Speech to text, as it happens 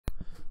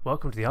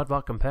Welcome to the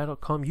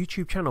AARDY.com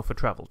YouTube channel for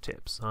travel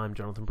tips. I'm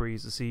Jonathan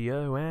Breeze, the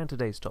CEO, and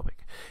today's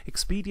topic,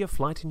 Expedia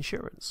Flight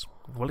Insurance.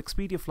 Well,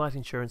 Expedia Flight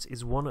Insurance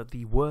is one of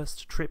the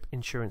worst trip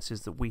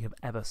insurances that we have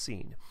ever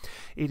seen.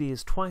 It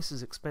is twice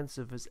as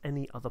expensive as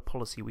any other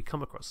policy we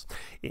come across.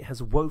 It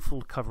has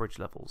woeful coverage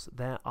levels.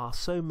 There are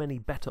so many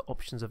better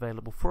options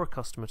available for a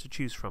customer to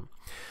choose from.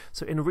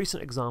 So in a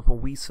recent example,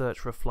 we searched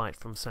for a flight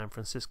from San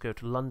Francisco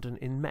to London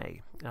in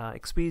May.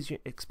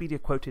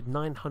 Expedia quoted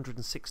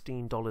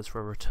 $916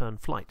 for a return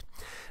flight.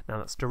 Now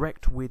that's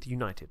direct with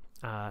United.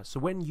 So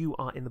when you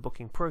are in the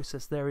booking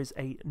process, there is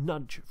a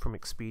nudge from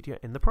Expedia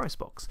in the price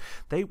box.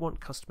 They want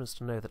customers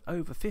to know that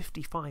over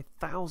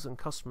 55,000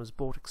 customers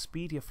bought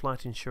Expedia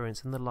flight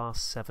insurance in the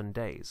last 7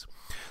 days.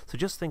 So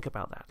just think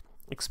about that.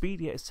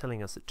 Expedia is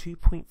telling us that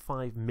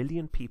 2.5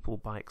 million people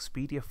buy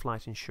Expedia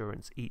flight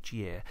insurance each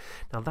year.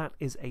 Now that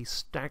is a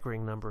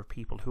staggering number of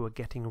people who are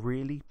getting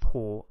really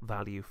poor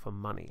value for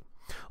money.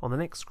 On the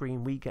next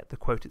screen, we get the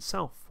quote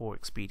itself for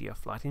Expedia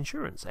flight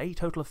insurance, a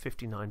total of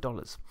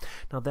 $59.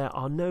 Now, there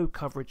are no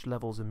coverage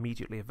levels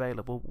immediately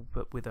available,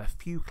 but with a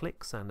few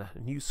clicks and a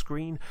new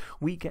screen,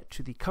 we get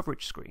to the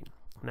coverage screen.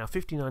 Now,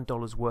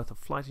 $59 worth of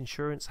flight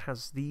insurance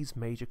has these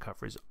major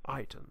coverage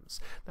items.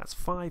 That's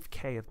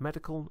 $5,000 of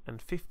medical and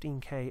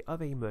 $15,000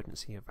 of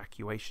emergency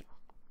evacuation.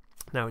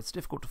 Now, it's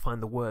difficult to find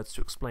the words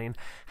to explain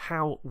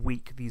how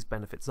weak these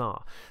benefits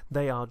are.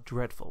 They are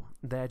dreadful.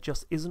 There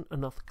just isn't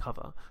enough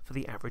cover for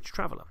the average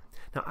traveller.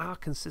 Now, our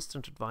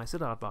consistent advice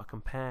at AARDY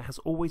Compare has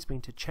always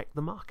been to check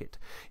the market.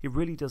 It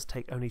really does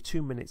take only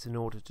 2 minutes in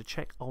order to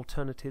check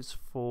alternatives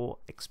for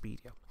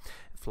Expedia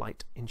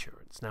flight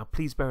insurance. Now,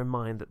 please bear in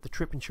mind that the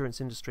trip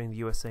insurance industry in the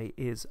USA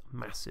is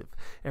massive.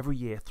 Every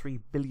year, $3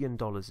 billion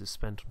is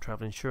spent on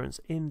travel insurance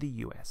in the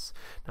US.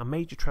 Now,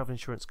 major travel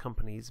insurance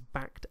companies,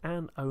 backed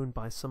and owned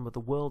by some of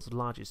the world's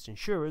largest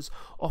insurers,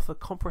 offer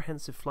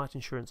comprehensive flight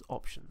insurance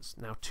options.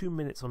 Now, 2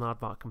 minutes on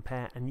AARDY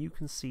Compare and you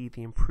can see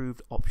the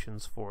improved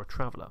options for a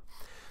traveller.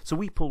 So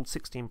we pulled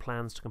 16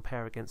 plans to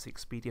compare against the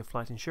Expedia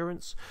flight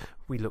insurance.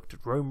 We looked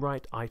at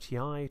RoamRight,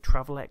 ITI,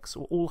 TravelX,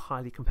 all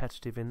highly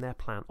competitive in their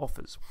plan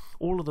offers.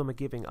 All of them are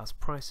giving us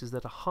prices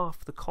that are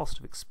half the cost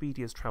of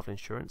Expedia's travel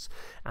insurance,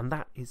 and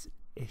that is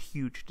a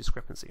huge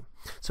discrepancy.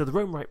 So the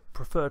RoamRight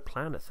preferred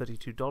plan at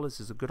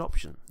 $32 is a good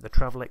option. The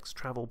TravelX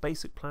Travel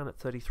Basic plan at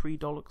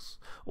 $33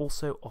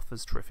 also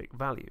offers terrific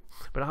value.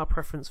 But our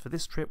preference for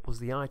this trip was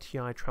the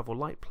ITI Travel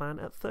Light plan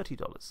at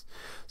 $30.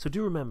 So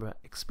do remember,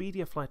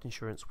 Expedia flight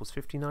insurance was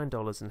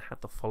 $59 and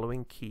had the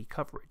following key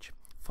coverage: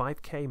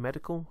 $5,000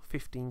 medical,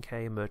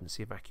 $15,000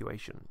 emergency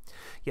evacuation.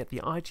 Yet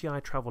the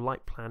ITI Travel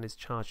Light plan is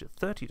charged at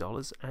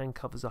 $30 and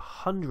covers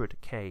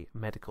 $100,000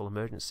 medical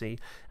emergency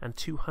and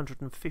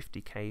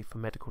 $250,000 for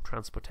medical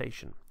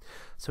transportation.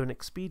 So an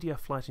Expedia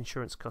flight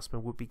insurance customer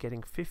would be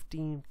getting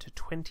 15 to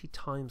 20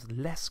 times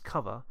less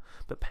cover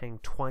but paying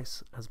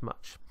twice as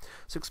much.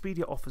 So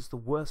Expedia offers the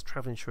worst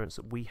travel insurance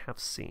that we have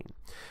seen.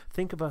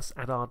 Think of us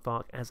at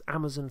AARDY as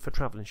Amazon for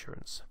travel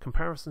insurance.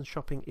 Comparison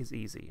shopping is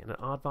easy, and at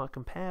AARDY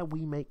Compare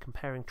we make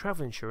comparing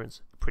travel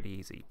insurance pretty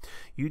easy.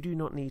 You do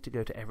not need to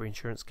go to every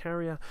insurance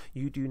carrier.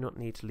 You do not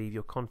need to leave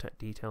your contact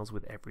details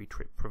with every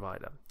trip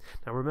provider.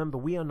 Now remember,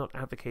 we are not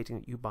advocating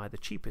that you buy the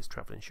cheapest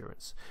travel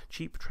insurance.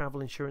 Cheap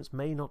travel insurance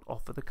may not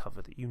offer the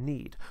cover that you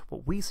need.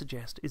 What we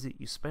suggest is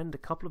that you spend a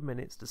couple of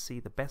minutes to see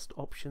the best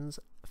options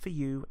for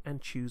you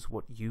and choose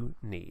what you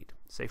need.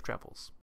 Safe travels.